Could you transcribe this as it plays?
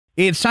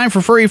It's time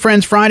for Furry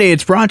Friends Friday.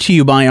 It's brought to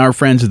you by our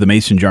friends at the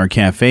Mason Jar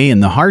Cafe in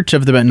the heart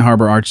of the Benton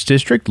Harbor Arts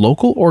District,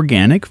 local,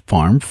 organic,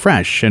 farm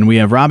fresh. And we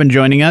have Robin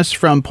joining us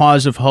from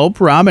Paws of Hope.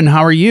 Robin,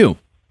 how are you?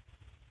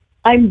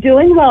 I'm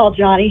doing well,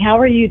 Johnny. How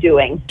are you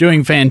doing?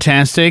 Doing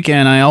fantastic,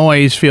 and I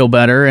always feel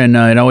better, and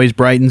it always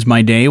brightens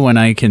my day when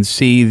I can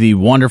see the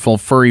wonderful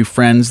furry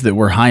friends that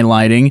we're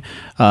highlighting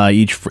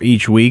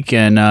each week.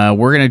 And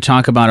we're going to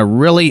talk about a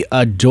really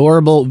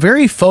adorable,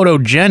 very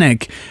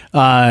photogenic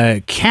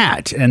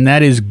cat, and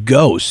that is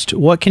Ghost.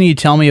 What can you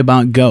tell me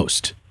about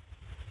Ghost?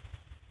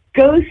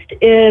 Ghost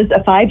is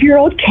a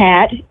 5-year-old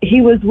cat.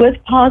 He was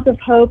with Paws of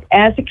Hope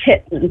as a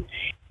kitten,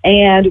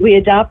 and we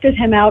adopted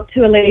him out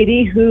to a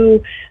lady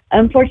who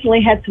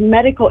unfortunately had some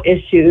medical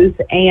issues,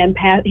 and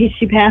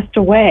she passed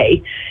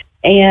away.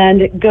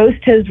 And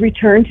Ghost has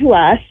returned to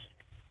us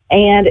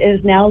and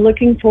is now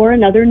looking for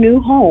another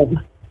new home.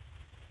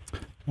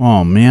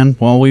 Oh, man.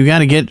 Well, we've got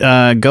to get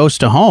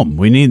Ghost a home.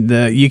 We need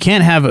you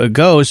can't have a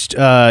ghost.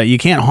 You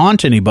can't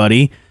haunt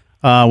anybody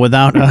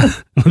without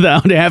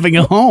having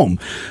a home.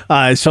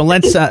 So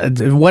let's.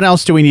 What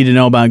else do we need to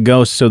know about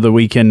Ghost so that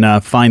we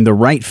can find the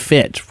right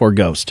fit for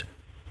Ghost?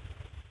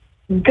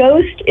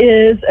 Ghost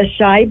is a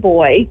shy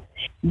boy,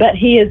 but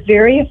he is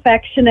very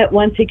affectionate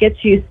once he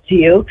gets used to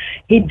you.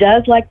 He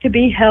does like to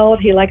be held.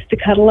 He likes to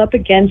cuddle up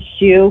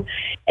against you,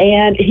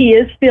 and he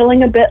is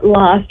feeling a bit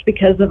lost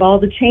because of all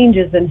the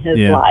changes in his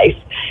life.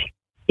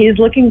 He's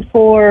looking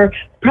for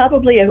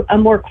probably a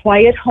more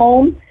quiet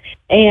home,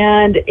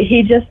 and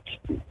he just,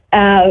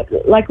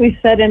 like we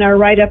said in our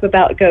write-up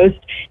about Ghost,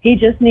 he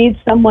just needs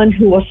someone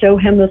who will show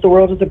him that the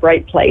world is a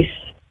bright place.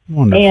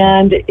 Wonderful.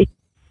 And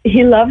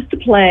he loves to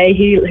play.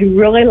 He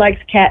really likes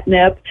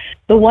catnip.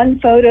 The one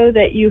photo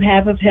that you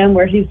have of him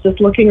where he's just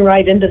looking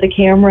right into the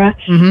camera,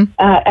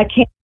 a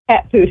can of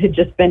cat food had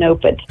just been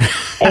opened.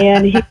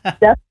 And he's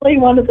definitely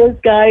one of those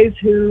guys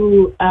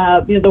who,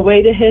 the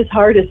way to his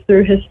heart is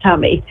through his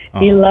tummy. Oh.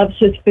 He loves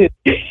his food.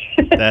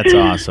 That's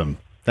awesome.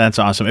 That's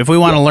awesome. If we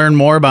want to learn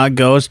more about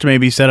Ghost,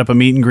 maybe set up a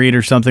meet and greet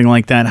or something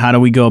like that, how do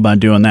we go about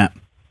doing that?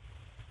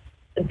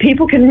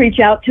 People can reach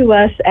out to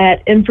us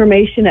at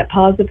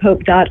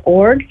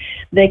information@pawsofhope.org.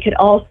 They could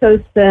also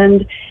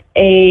send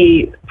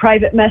a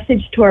private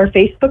message to our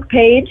Facebook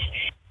page,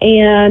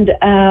 and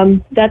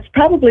that's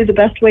probably the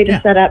best way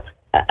to set up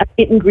a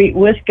meet and greet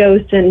with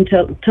Ghost and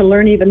to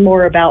learn even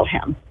more about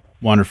him.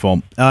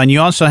 Wonderful. And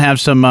you also have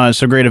some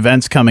great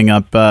events coming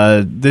up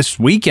this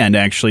weekend,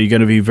 actually. You're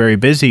going to be very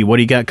busy. What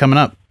do you got coming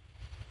up?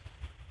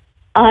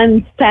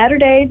 On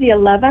Saturday, the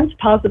 11th,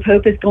 Paws of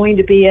Hope is going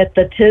to be at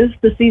the 'Tis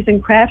the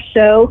Season Craft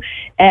Show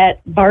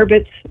at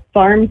Barbett's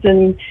Farms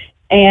and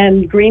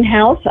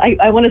Greenhouse.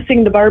 I want to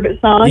sing the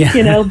Barbett song,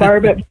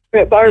 Barbett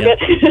in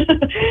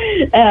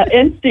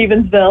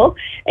Stevensville.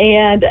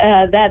 And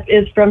that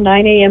is from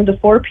 9 a.m. to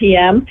 4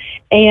 p.m.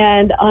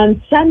 And on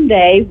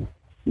Sunday,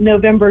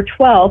 November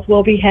 12th,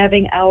 we'll be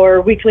having our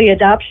weekly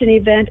adoption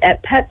event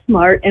at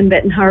PetSmart in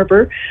Benton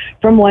Harbor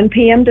from 1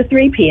 p.m. to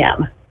 3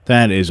 p.m.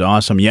 That is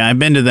awesome. Yeah, I've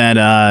been to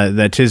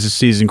that 'Tis the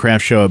Season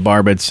Craft Show at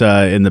Barbett's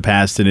in the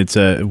past, and it's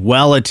a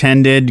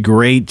well-attended,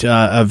 great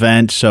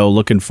event, so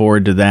looking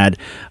forward to that,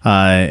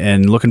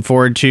 and looking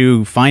forward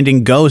to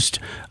finding Ghost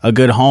a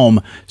good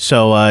home.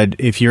 So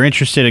if you're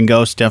interested in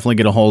Ghost, definitely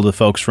get a hold of the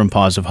folks from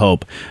Paws of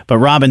Hope. But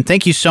Robin,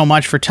 thank you so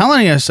much for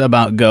telling us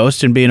about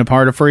Ghost and being a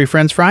part of Furry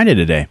Friends Friday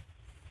today.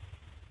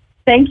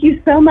 Thank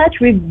you so much.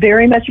 We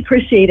very much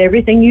appreciate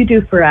everything you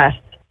do for us.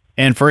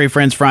 And Furry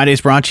Friends Friday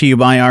is brought to you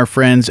by our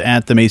friends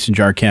at the Mason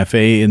Jar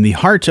Cafe in the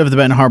heart of the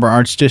Benton Harbor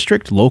Arts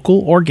District,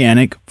 local,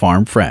 organic,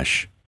 farm fresh.